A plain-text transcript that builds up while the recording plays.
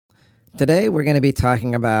Today, we're going to be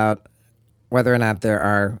talking about whether or not there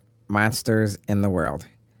are monsters in the world.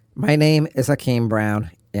 My name is Hakeem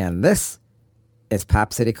Brown, and this is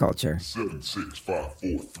Pop City Culture. 7, 6, 5, 4,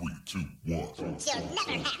 3, 2, 1. You'll never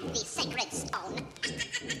have the sacred stone.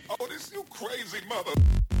 Oh, this you crazy mother.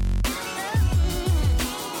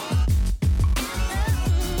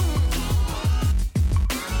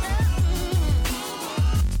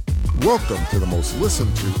 Welcome to the most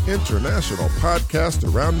listened to international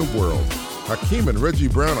podcast around the world. Hakeem and Reggie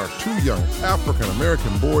Brown are two young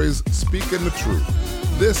African-American boys speaking the truth.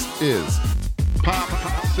 This is Pop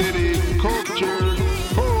City Culture.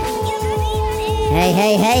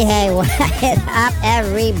 Hey, what is up,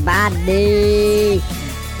 everybody?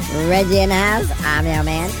 Reggie in the house. I'm your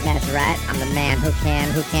man. That's right. I'm the man who can,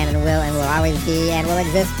 and will always be, and will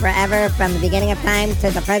exist forever from the beginning of time to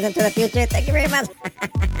the present to the future. Thank you very much.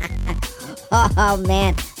 Oh,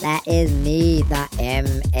 man. That is me, the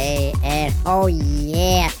M-A-N. Oh,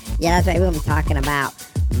 yeah. Yeah, that's right. We're going to be talking about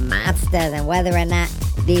monsters and whether or not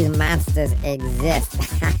these monsters exist.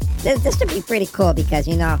 This should be pretty cool because,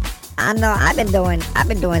 I know I've been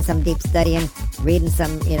doing some deep studying, reading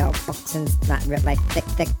some, books and not like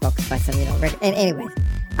thick books, but some, anyways,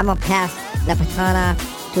 I'm gonna pass the baton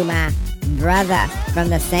off to my brother from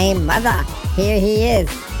the same mother. Here he is,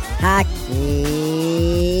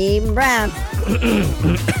 Hakeem Brown.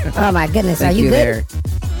 Oh my goodness, Thank are you there.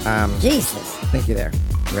 good? Jesus. Thank you there,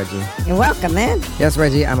 Reggie. You're welcome, man. Yes,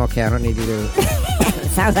 Reggie, I'm okay. I don't need you to...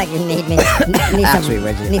 Sounds like you need me. Actually,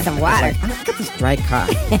 Reggie. Need some water. I got this dry cough.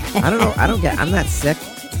 I don't know. I'm not sick,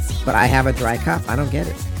 but I have a dry cough. I don't get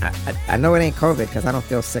it. I know it ain't COVID because I don't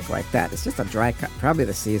feel sick like that. It's just a dry cough. Probably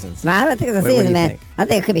the seasons. No, I don't think it's the What do season, you man. think? I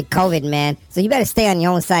think it could be COVID, man. So you better stay on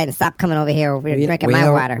your own side and stop coming over here drinking my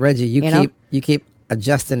water. Reggie, you keep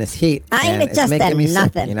adjusting this heat. I ain't and it's adjusting making me sick,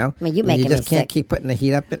 nothing. I mean, you And making you just me can't sick. keep putting the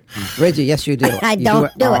heat up. Reggie, yes, you do. I You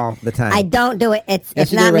don't do it all the time. I don't do it. It's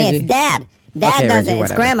Yes, you not do, me. Reggie. It's Dad. Dad Okay, does Reggie, it.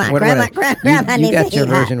 It's whatever. Grandma. Whatever. Grandma You needs got to your eat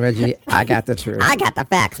hot. version, Reggie. I got the truth. I got the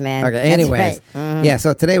facts, man. Okay, That's anyways. right. Mhm. Yeah,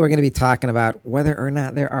 so today we're going to be talking about whether or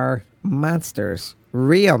not there are monsters,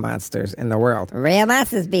 real monsters in the world. Real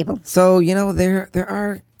monsters, people. So, there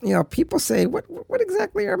are, people say, what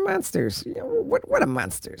exactly are monsters? What are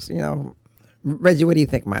monsters? Reggie, what do you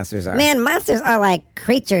think monsters are? Man, monsters are like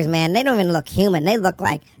creatures, man. They don't even look human. They look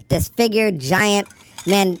like disfigured, giant,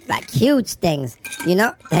 man, like huge things. Get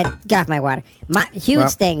off my water. Huge Well,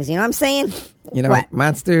 things. You know what I'm saying? What?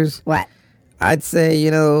 Monsters, What? I'd say,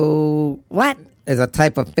 What? is a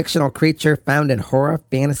type of fictional creature found in horror,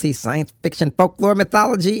 fantasy, science fiction, folklore,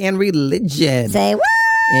 mythology, and religion. Say what?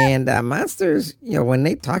 And monsters, when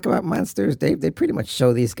they talk about monsters, they pretty much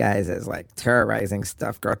show these guys as like terrorizing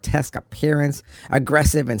stuff, grotesque appearance,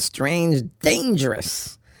 aggressive and strange,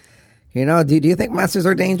 dangerous. Do you think monsters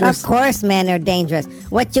are dangerous? Of course, man, they're dangerous.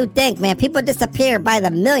 What you think, man? People disappear by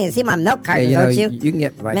the millions. See my milk cartons, don't you? You can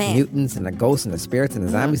get like Man. mutants and the ghosts and the spirits and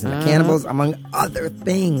the zombies and the cannibals, among other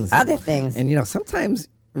things. Other things. And sometimes,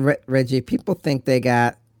 Reggie, people think they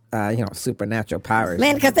got, supernatural powers.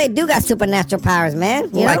 Man, because they do got supernatural powers,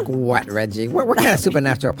 man. You Like know? what, Reggie? What kind of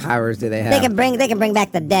supernatural powers do they have? They can bring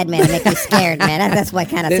back the dead, man, and make you scared, man. That's what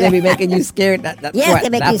kind of. They be making you scared. That's Yes, what? they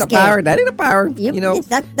make That's you a scared. power. That ain't a power.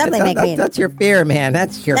 That's That's your fear, man.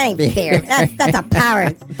 That's your That ain't fear. fear. That's a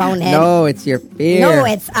power, bonehead. No, it's your fear. No,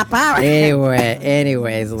 it's a power.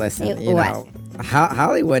 Anyways, listen. What?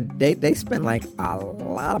 Hollywood, they spend like a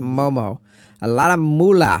lot of momo, a lot of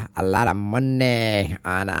moolah, a lot of money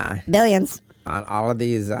Billions, on all of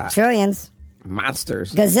these trillions,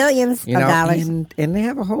 monsters. of gazillions of dollars. and they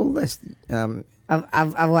have a whole list. Of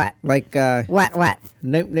what? Like What?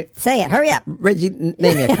 Say it. Hurry up. Reggie, name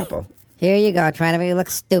me a couple. Here you go, trying to make you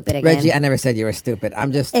look stupid again. Reggie, I never said you were stupid.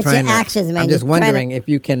 I'm just It's trying your to. actions, man. I'm just You're trying wondering if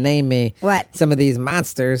you can name me What? some of these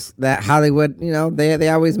monsters that Hollywood, they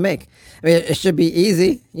always make. I mean, it should be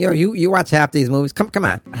easy. You watch half these movies. Come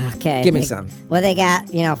on. Okay. Give me some. Well, they got,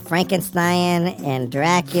 Frankenstein and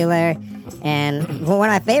Dracula. And one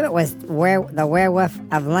of my favorite was the Werewolf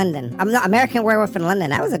of London. American Werewolf in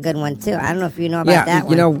London. That was a good one, too. I don't know if you know about that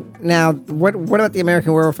one. Now, what about the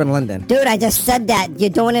American Werewolf in London? Dude, I just said that.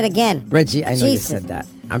 You're doing it again. Reggie, I know Jesus. you said that.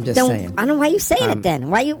 I'm just Don't, saying. I don't know why you saying it then.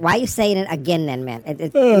 Why you saying it again then, man?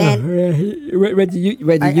 Man, Reggie, you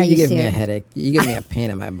Are give you me a serious? headache. You give me a pain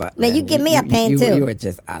in my butt. Man, you give me a pain, too. You were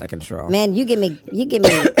just out of control. man, you give me.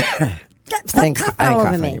 Stop I coughing ain't all over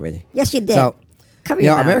coughing me. on you, Reggie. Yes, you did. So, Cover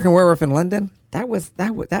your mouth. American Werewolf in London. That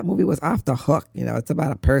movie was off the hook. It's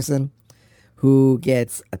about a person who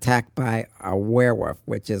gets attacked by a werewolf,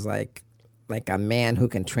 which is like a man who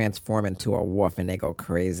can transform into a wolf, and they go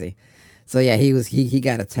crazy. So yeah, he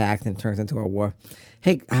got attacked and turns into a wolf.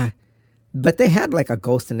 Hey, But they had like a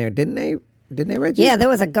ghost in there, didn't they? Didn't they, Reggie? Yeah, there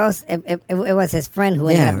was a ghost. It was his friend who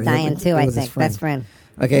ended up dying too. I think best friend.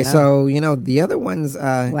 Okay, You know? so the other ones.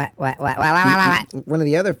 What? One of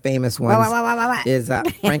the other famous ones What? is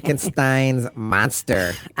Frankenstein's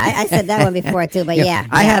monster. I said that one before too, but yeah,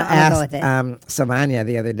 I had I'll go with it. asked Savannah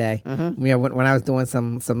the other day. When I was doing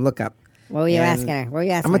some lookup. What were you and asking her? What were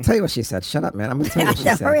you asking I'm gonna her? tell you what she said. Shut up, man. I'm gonna tell you what she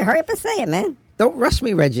said. hurry up and say it, man. Don't rush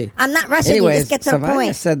me, Reggie. I'm not rushing Anyways, you. Just get to the Savannah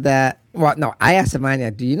point. said that. Well, no, I asked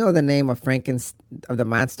Savannah, do you know the name of the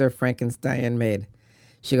monster Frankenstein made?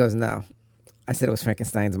 She goes, no. I said it was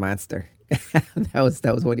Frankenstein's monster. that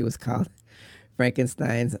was what he was called,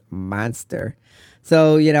 Frankenstein's monster.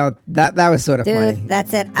 So that was sort of Dude, funny.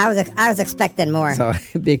 that's it. I was expecting more. So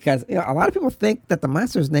because a lot of people think that the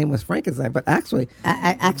monster's name was Frankenstein, but actually,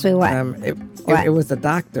 Actually, what? What? It was the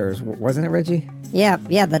doctor's, wasn't it, Reggie? Yeah.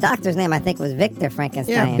 The doctor's name I think was Victor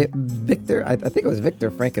Frankenstein. Yeah, Victor. I think it was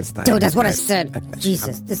Victor Frankenstein. Dude, that's what I said.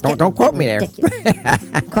 Jesus, this Don't quote me there.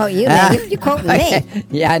 Quote you, man. You quoting me?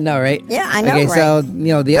 Yeah, I know, right? Yeah, I know, Okay, right? so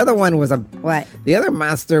the other one was What? The other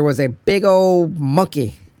monster was a big old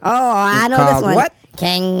monkey. Oh, I know called this one. what?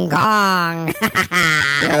 King Kong.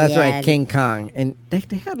 Yeah, that's right, King Kong. And they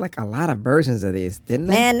had like a lot of versions of these, didn't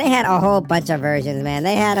they? Man, they had a whole bunch of versions, man.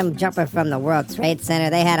 They had them jumping from the World Trade Center.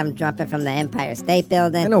 They had them jumping from the Empire State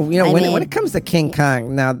Building. I know. When it comes to King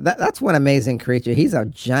Kong, now that's one amazing creature. He's a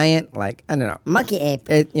giant, like I don't know, monkey ape.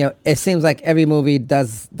 It seems like every movie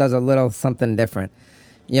does a little something different.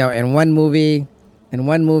 In one movie,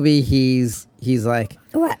 he's like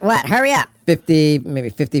What? Hurry up.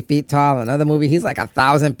 50 feet tall. Another movie, he's like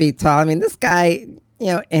 1,000 feet tall. I mean, this guy,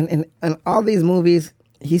 in all these movies,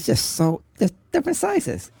 he's just there's different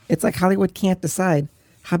sizes. It's like Hollywood can't decide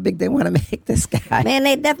how big they want to make this guy. Man,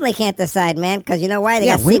 they definitely can't decide, man, because you know why? They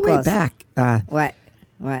got way sequels. back. What?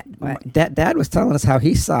 Dad was telling us how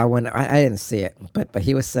he saw when I didn't see it, but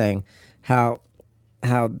he was saying how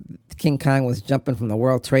King Kong was jumping from the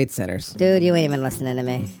World Trade Centers. Dude, you ain't even listening to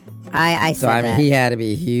me. I said that. he had to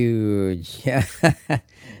be huge. Yeah.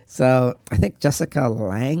 So I think Jessica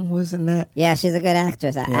Lange was in that. Yeah, she's a good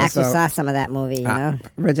actress. I actually so- saw some of that movie, you know?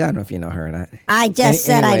 Reggie, I don't know if you know her or not. I just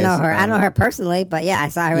said I know anyways, her. I know her personally, but yeah, I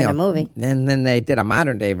saw her in the movie. And then they did a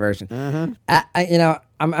modern day version. I'm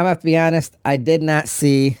gonna have to be honest. I did not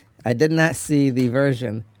see the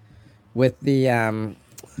version with the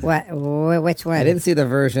What? Which one? I didn't see the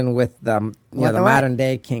version with the the what? modern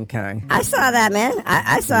day King Kong. I saw that, man.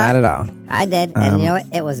 I saw Not it. at all. I did, and you know what?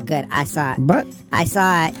 It was good. I saw it. But I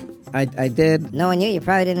saw it. I did. Knowing you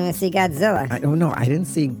probably didn't even see Godzilla. I don't know. I didn't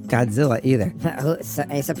see Godzilla either.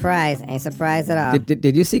 Ain't surprised. Ain't surprised at all.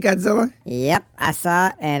 Did you see Godzilla? Yep, I saw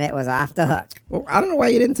it, and it was off the hook. Well, I don't know why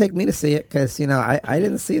you didn't take me to see it because I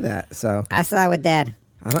didn't see that. So I saw it with Dad.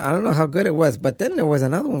 I don't know how good it was. But then there was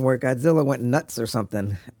another one where Godzilla went nuts or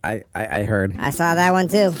something. I heard. I saw that one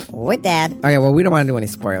too with Dad. Okay, well, we don't want to do any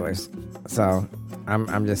spoilers, so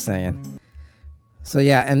I'm just saying. So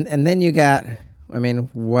yeah, and then you got. I mean,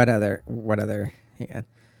 what other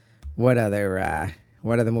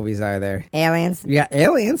movies are there? Aliens You got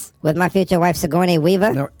Aliens. with my future wife Sigourney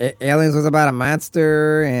Weaver. No, Aliens was about a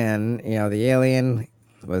monster, and the alien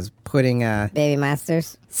was putting Baby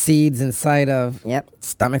monsters. seeds inside of Yep.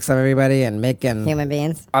 stomachs of everybody and making Human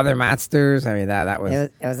beings. other monsters. I mean, that was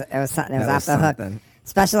It was something. It was that off the hook. something.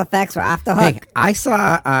 Special effects were off the hook. Hey, I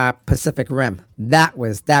saw Pacific Rim. That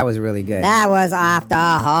was really good. That was off the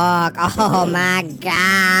hook. Oh my God.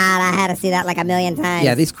 I had to see that like a million times.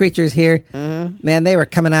 Yeah, these creatures here, man, they were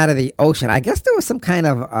coming out of the ocean. I guess there was some kind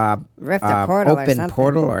of Rift or portal or open something.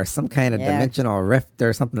 portal or some kind of Yeah. dimensional rift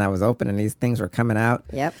or something that was open, and these things were coming out.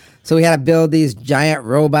 Yep. So we had to build these giant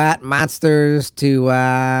robot monsters to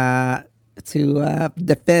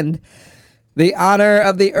defend the honor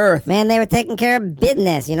of the earth. Man, they were taking care of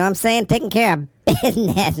business. You know what I'm saying? Taking care of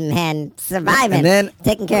business, man. Surviving. And then-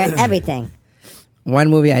 taking care of everything. One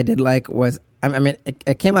movie I did like was, I mean,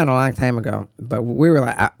 it came out a long time ago, but we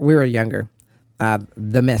were younger.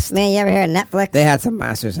 The Mist. Man, you ever hear of Netflix? They had some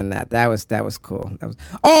monsters in that. That was cool.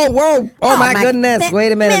 Oh my goodness! man,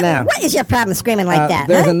 Wait a minute man, now. What is your problem screaming like that?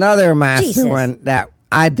 There's huh? another monster Jesus. one that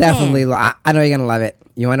I definitely. I know you're gonna love it.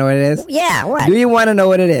 You want to know what it is? Yeah, what? Do you want to know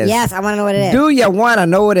what it is? Yes, I want to know what it is. Do you want to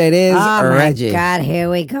know what it is, oh my Reggie? God, here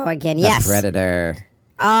we go again. The Yes. Predator.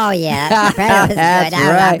 Oh yeah, the Predator was That's good.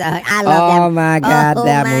 I right. love the hook. I love that. Oh my God, Oh,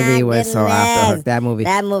 that my movie was so off the goodness. hook. That movie.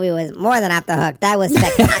 That movie was more than off the hook. That was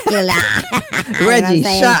spectacular. You know what Reggie, I'm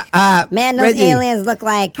saying? shut up. Man, those Reggie. aliens look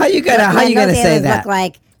like. How you gonna those say aliens that?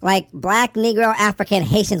 Look like black Negro African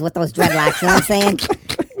Haitians with those dreadlocks. You know what I'm saying?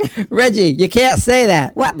 Reggie, you can't say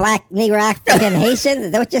that. What, black, Negro, African, Haitians?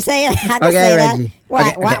 Is that what you're saying? I can Okay, say that. Reggie. Why? Okay,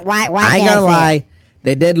 okay. Why? I ain't can't gonna say lie. it?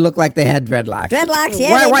 They did look like they had dreadlocks. Dreadlocks,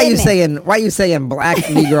 yeah. Why, they why you did. saying? Why you saying black,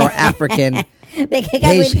 Negro, African?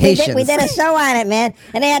 Because Haitians? we did a show on it, man,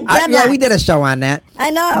 and they had dreadlocks. Yeah, we did a show on that. I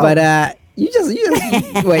know. But you just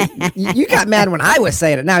wait. You got mad when I was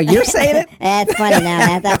saying it. Now you're saying it. That's funny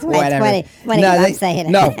now. That's funny. Whatever. It's funny. No, I'm saying it.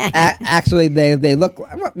 No, actually, they look.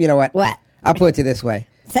 You know what? What? I'll put it to you this way.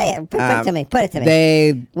 Say it. Put it to me. Put it to me.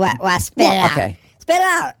 They. What? Spit it out. Okay. Spit it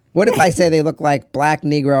out. What if I say they look like black,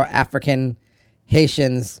 Negro, African,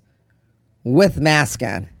 Haitians with mask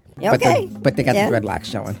on? Okay. But they got Yeah. the dreadlocks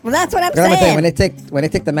showing. Well, that's what I'm But I'm gonna tell you, saying. when they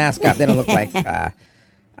take the mask off, they don't look like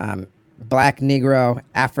black, Negro,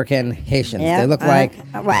 African, Haitians. Yeah, They look like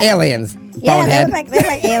what? aliens. Yeah, they Bonehead. look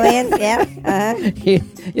like aliens. Yeah.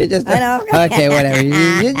 You're just I know. okay. Whatever.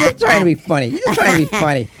 You're just trying to be funny. You're just trying to be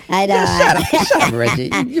funny. I know. Just shut up,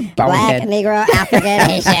 Reggie. You Black, bonehead. Negro,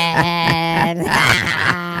 African,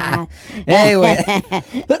 Haitian. Anyway,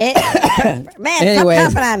 Man, Anyways.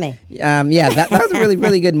 stop jumping on me. yeah, that was a really,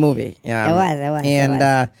 really good movie. It was.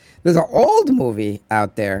 And there's an old movie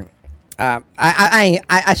out there. I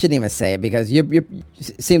shouldn't even say it because you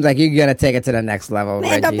seems like you're gonna take it to the next level,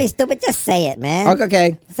 Man, Reggie. don't be stupid. Just say it, man.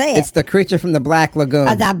 Okay. Say it. It's the creature from the Black Lagoon.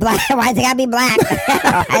 Oh, the black. Why's it gotta be black?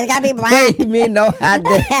 Why's it gotta be black? What do you mean no? I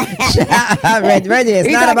did. Reggie, it's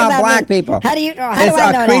Are you not talking about about black me? people. How do you? How It's do I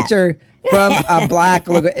a know creature from a black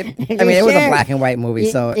lagoon. I mean, it was a sure? black and white movie,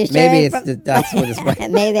 You- so you sure maybe it's it's from- that's what it's.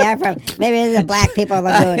 Maybe they are from. Maybe it's a black people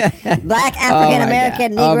lagoon. Black African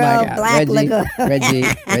American Oh my Negro God. black Reggie, lagoon.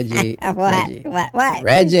 Reggie, What? Reggie. What?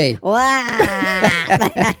 Reggie. What?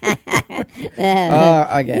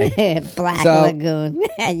 Oh, okay. Black So- lagoon.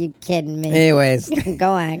 Are you kidding me? Anyways,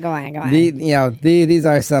 Go on. these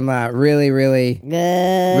are some really, really,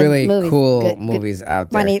 Good. really movies. cool Good- movies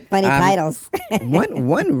out there. Funny titles.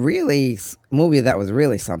 one really movie that was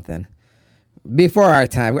really something before our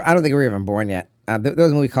time. I don't think we were even born yet. There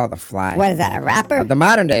was a movie called The Fly. What is that? A rapper? The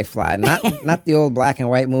modern day Fly, not the old black and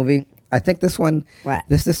white movie. I think this one. What?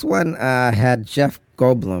 This one had Jeff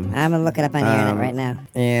Goldblum. I'm gonna look it up on the internet right now.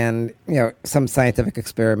 And some scientific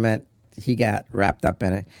experiment. He got wrapped up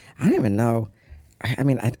in it. I don't even know. I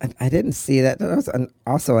mean, I didn't see that. There was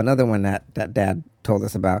also another one that Dad told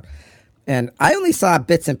us about, and I only saw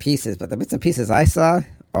bits and pieces. But the bits and pieces I saw,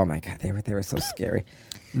 oh my God, they were so scary.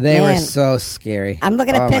 They were Man. so scary. I'm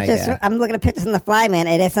looking at Oh my pictures. God. I'm looking at pictures from The Fly, man.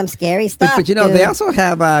 It is some scary stuff. But they dude. also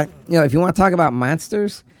have if you want to talk about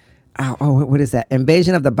monsters, what is that?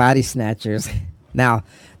 Invasion of the Body Snatchers. Now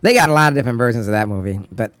they got a lot of different versions of that movie,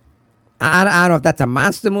 but I don't know if that's a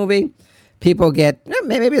monster movie. People get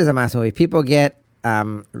maybe it's a monster movie. People get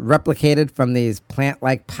replicated from these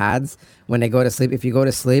plant-like pods when they go to sleep. If you go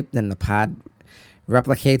to sleep, then the pod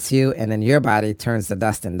replicates you, and then your body turns to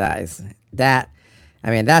dust and dies.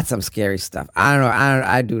 That's some scary stuff. I don't know.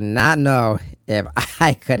 I do not know if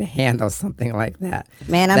I could handle something like that.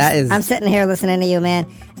 Man, I'm I'm sitting here listening to you, man.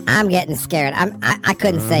 I'm getting scared. I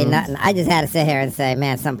couldn't say nothing. I just had to sit here and say,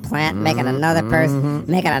 man, some plant making another person,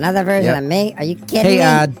 making another version Yep. of me. Are you kidding me?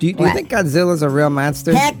 Hey, do you What? think Godzilla's a real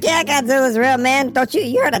monster? Heck yeah, Godzilla's real, man. Don't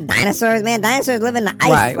you heard of dinosaurs, man? Dinosaurs live in the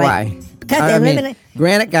ice. Why? Because I they live mean, in.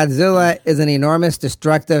 granted, Godzilla is an enormous,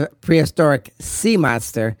 destructive, prehistoric sea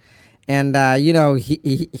monster, and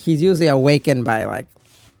he's usually awakened by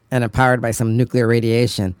and empowered by some nuclear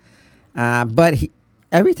radiation. But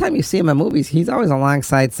every time you see him in movies, he's always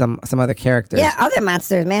alongside some other characters. Yeah, other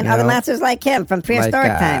monsters, man. You Other know, monsters like him from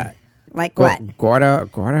prehistoric time. Like what? Gorgon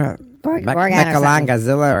Gorgon or Megalon, something.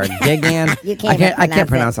 Godzilla, or Gigan. You can't I even can't pronounce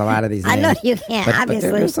pronounce a lot of these names. I know you can't, But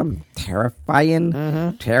obviously. there's some terrifying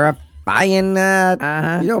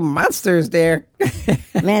monsters there.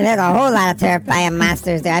 Man, there's a whole lot of terrifying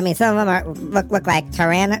monsters there. I mean, some of them look like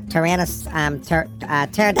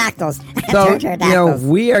pterodactyls. So, Pterodactyls.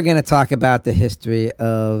 we are going to talk about the history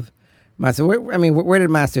of monsters. Where did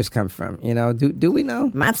monsters come from? Do we know?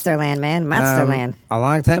 Monsterland, man. Monsterland. A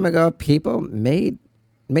long time ago, people made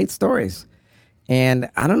stories, and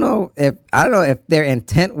I don't know if their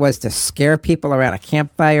intent was to scare people around a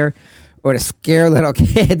campfire or to scare little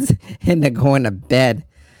kids into going to bed.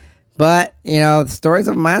 But the stories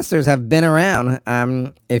of monsters have been around.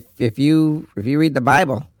 If you read the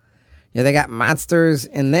Bible, they got monsters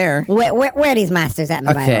in there. Where are these monsters at in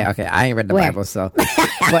the Bible? Okay, I ain't read the Where? Bible, so.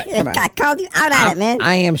 But, come on. I called you out on it, man.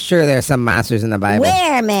 I am sure there's some monsters in the Bible.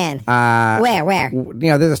 Where, man? Where?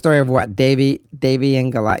 There's a story of what David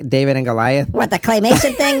and Goliath. What, the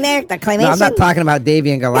claymation thing there? The claymation? No, I'm not talking about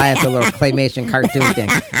Davy and Goliath, the little claymation cartoon thing.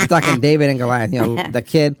 I'm talking David and Goliath. The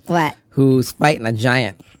kid What? who's fighting a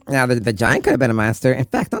giant. Now, the giant could have been a monster. In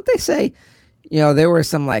fact, don't they say, there were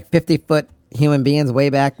some like 50-foot human beings way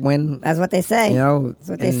back when? That's what they say. That's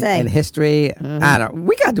what they say. In history. I don't know.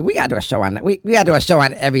 We got to do a show on that. We got to do a show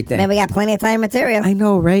on everything. Man, we got plenty of time material. I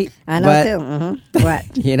know, right? I know, too. Mm-hmm. What?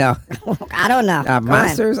 I don't know.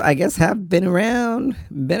 Monsters, I guess, have been around.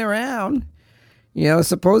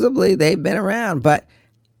 Supposedly they've been around. But,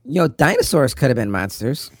 dinosaurs could have been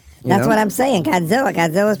monsters. That's what I'm saying.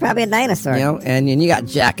 Godzilla's probably a dinosaur. And you got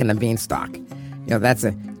Jack and the Beanstalk.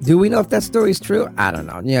 Do we know if that story's true? I don't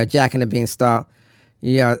know. Jack and the Beanstalk,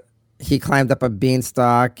 he climbed up a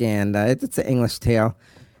beanstalk, and it's an English tale.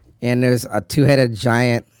 And there's a two-headed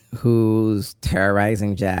giant who's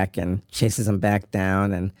terrorizing Jack and chases him back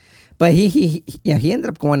down. But he ended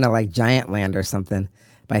up going to like Giant Land or something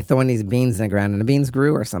by throwing these beans in the ground, and the beans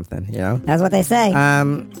grew or something. That's what they say.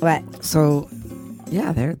 What? So.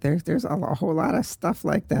 Yeah, there's a whole lot of stuff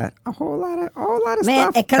like that. A whole lot of man, stuff.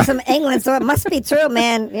 Man, it comes from England, so it must be true,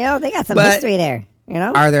 man. They got some history there.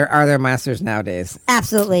 Are there monsters nowadays?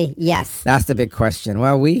 Absolutely, yes. That's the big question.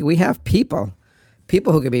 Well, we have people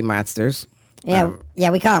who could be monsters. Yeah,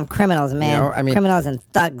 we call them criminals, man. Criminals and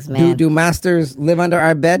thugs, man. Do monsters live under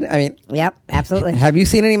our bed? Yep, absolutely. Have you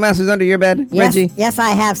seen any monsters under your bed, Reggie? Yes,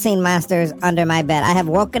 I have seen monsters under my bed. I have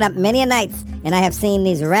woken up many a nights, and I have seen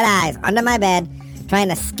these red eyes under my bed, trying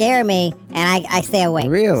to scare me, and I stay awake.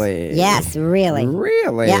 Really? Yes, really.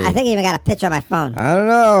 Really? Yeah, I think I even got a picture on my phone. I don't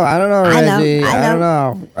know, Reggie. I don't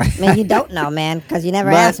know. I mean, you don't know, man, because you never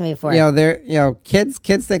asked me before. Kids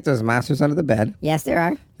think there's monsters under the bed. Yes, there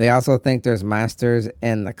are. They also think there's monsters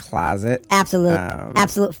in the closet. Absolute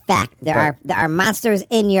fact. There are monsters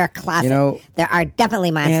in your closet. There are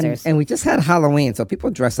definitely monsters. And we just had Halloween, so people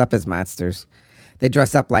dress up as monsters. They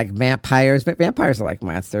dress up like vampires, but vampires are like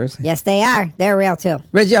monsters. Yes, they are. They're real, too.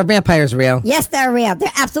 Reggie, are vampires real? Yes, they're real.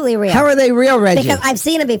 They're absolutely real. How are they real, Reggie? Because I've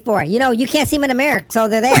seen them before. You can't see them in the mirror, so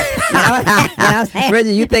they're there. You know what I'm saying?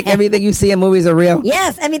 Reggie, you think everything you see in movies are real?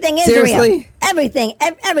 Yes, everything is Seriously? real. Everything.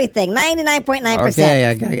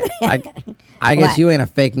 99.9%. Okay, I guess you ain't a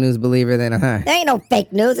fake news believer then, huh? There ain't no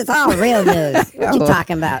fake news. It's all real news. What you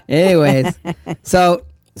talking about? Anyways, so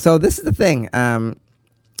this is the thing.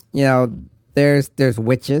 There's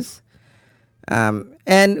witches,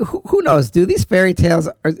 and who knows? Do these fairy tales?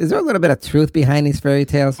 Is there a little bit of truth behind these fairy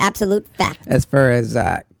tales? Absolute fact. As far as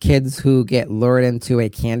kids who get lured into a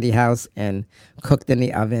candy house and cooked in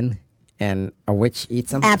the oven, and a witch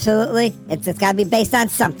eats them. Absolutely, it's got to be based on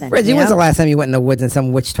something. Reggie, when's the last time you went in the woods and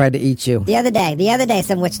some witch tried to eat you? The other day,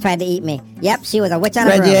 some witch tried to eat me. Yep, she was a witch on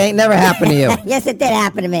a broom. Reggie, it ain't never happened to you. Yes, it did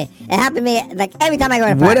happen to me. It happened to me like every time I go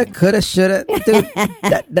to the park. Woulda, coulda, shoulda, dude.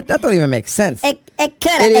 that don't even make sense. It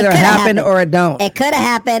could. It either happened or it don't. It could have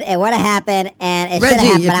happened. It would have happened, and it should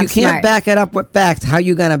have Reggie, happened. if you can't back it up with facts, how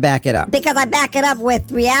you gonna back it up? Because I back it up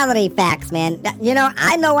with reality facts, man.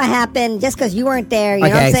 I know what happened just because you weren't there. You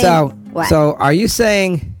know what I'm saying? So are you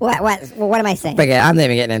saying... What am I saying? Okay, I'm not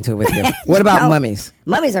even getting into it with you. What about mummies?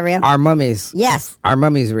 Mummies are real. Are mummies? Yes. Are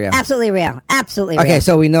mummies real? Absolutely real. Absolutely real. Okay,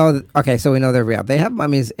 so we know they're real. They have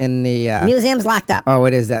mummies in the... museums locked up. Oh,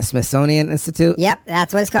 what is that? Smithsonian Institute? Yep,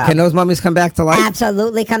 that's what it's called. Can those mummies come back to life?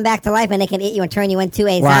 Absolutely come back to life, and they can eat you and turn you into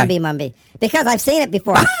a zombie mummy. Because I've seen it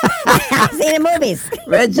before. I've seen it in movies.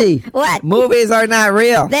 Reggie. What? Movies are not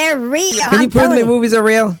real. They're real. Can you prove to me movies are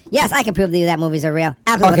real? Yes, I can prove to you that movies are real.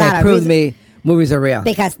 Absolutely. Okay, prove to me movies are real.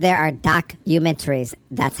 Because there are documentaries.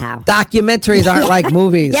 That's how. Documentaries aren't like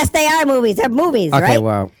movies. Yes, they are movies. They're movies, right? Okay,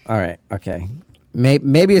 well, all right, okay.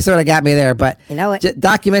 Maybe you sort of got me there, but you know what?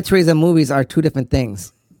 Documentaries and movies are two different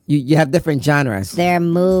things. You have different genres. They're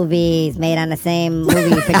movies made on the same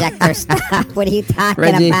movie projector stuff. What are you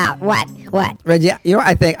talking about? What? Reggie,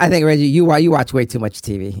 I think Reggie, you watch way too much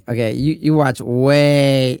TV. Okay, you watch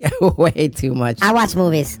way too much. I watch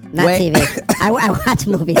movies, not TV. I watch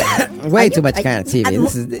movies. Way too much kind of TV.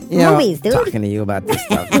 This is movies, dude. Talking to you about this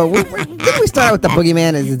stuff. So didn't we start out with the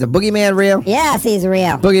boogeyman? Is the boogeyman real? Yes, he's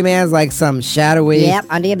real. Boogeyman's like some shadowy,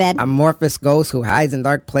 under your bed, amorphous ghost who hides in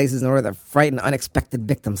dark places in order to frighten unexpected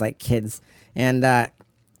victims like kids. And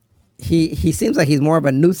he seems like he's more of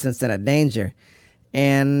a nuisance than a danger.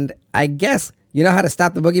 And I guess you know how to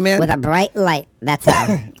stop the boogeyman? With a bright light. That's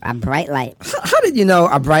how. A bright light. How did you know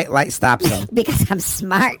a bright light stops him? Because I'm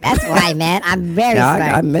smart. That's why, man. I'm very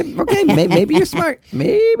smart. Maybe you're smart.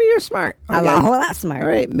 Maybe you're smart. Okay. I'm a whole lot smart. All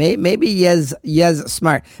right. Maybe Yez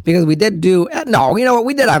smart. Because we did do... no, you know what?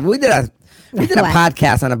 We did a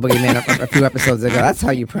podcast on a boogeyman a few episodes ago. That's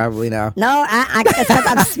how you probably know. No, it's because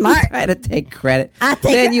I'm smart. Try to take credit.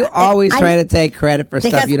 Then you always try to take credit for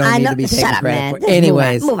stuff you don't need to be taking credit for.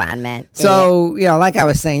 Anyways. Move on, man. So, like I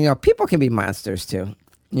was saying, people can be monsters too.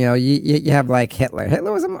 You know, you have like Hitler.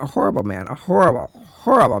 Hitler was a horrible man, a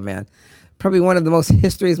horrible man. Probably one of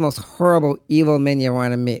history's most horrible, evil men you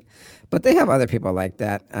want to meet. But they have other people like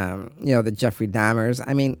that. You know, the Jeffrey Dahmers.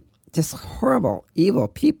 I mean, just horrible, evil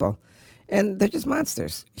people. And they're just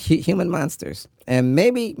monsters, human monsters. And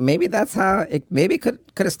maybe that's how it could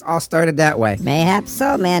have all started that way. Mayhaps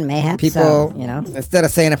so, man. Mayhaps People, so. You know, instead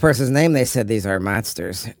of saying a person's name, they said these are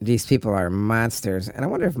monsters. These people are monsters. And I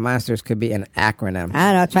wonder if monsters could be an acronym.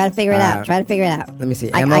 I don't know. Try to figure it out. Let me see.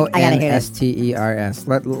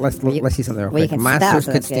 MONSTERS. Let's see something real quick. Monsters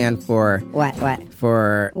could stand for what?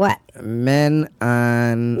 For men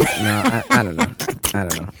on. No, I don't know.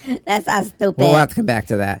 That sounds stupid. We'll have to come back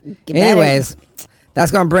to that. Anyways, that's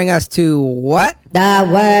going to bring us to what? The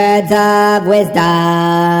words of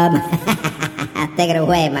wisdom. Take it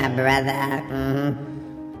away, my brother.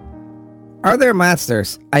 Mm-hmm. Are there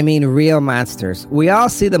monsters? I mean, real monsters. We all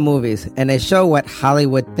see the movies, and they show what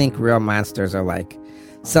Hollywood think real monsters are like.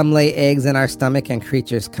 Some lay eggs in our stomach and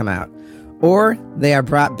creatures come out. Or they are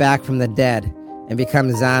brought back from the dead and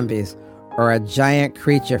become zombies. Or a giant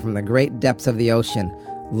creature from the great depths of the ocean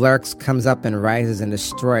lurks, comes up, and rises and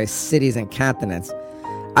destroys cities and continents.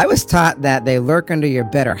 I was taught that they lurk under your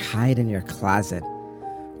bed or hide in your closet.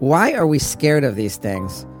 Why are we scared of these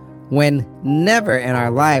things when never in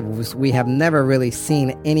our lives we have never really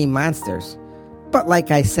seen any monsters? But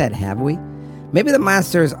like I said, have we? Maybe the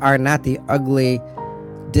monsters are not the ugly,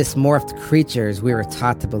 dysmorphed creatures we were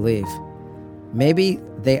taught to believe. Maybe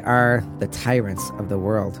they are the tyrants of the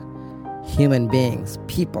world. Human beings,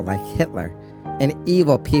 people like Hitler, and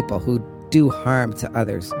evil people who do harm to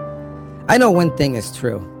others. I know one thing is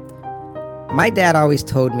true. My dad always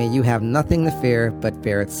told me you have nothing to fear but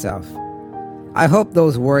fear itself. I hope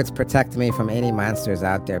those words protect me from any monsters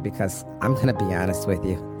out there, because I'm going to be honest with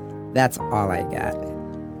you. That's all I got.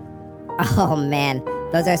 Oh, man.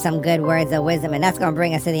 Those are some good words of wisdom, and that's going to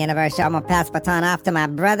bring us to the end of our show. I'm going to pass the baton off to my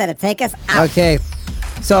brother to take us out. Okay.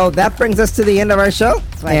 So that brings us to the end of our show.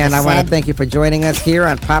 And I want to thank you for joining us here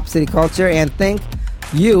on Pop City Culture, and thank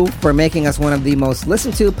you for making us one of the most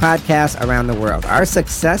listened to podcasts around the world. Our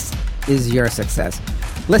success is your success.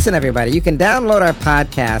 Listen, everybody, you can download our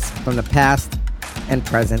podcast from the past and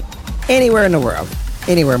present anywhere in the world.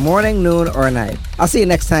 Anywhere, morning, noon, or night. I'll see you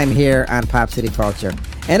next time here on Pop City Culture.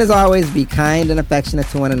 And as always, be kind and affectionate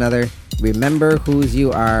to one another. Remember whose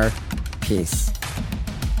you are. Peace.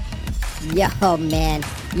 Yo, man,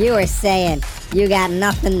 you were saying you got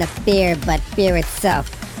nothing to fear but fear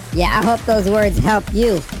itself. Yeah, I hope those words help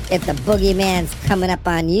you if the boogeyman's coming up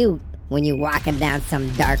on you when you're walking down some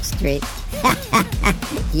dark street.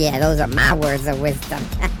 Yeah, those are my words of wisdom.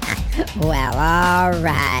 Well, all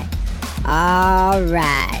right. Oh,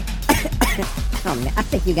 man, I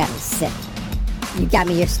think you got me sick. You got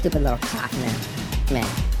me your stupid little cough now. Man,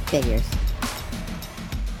 figures.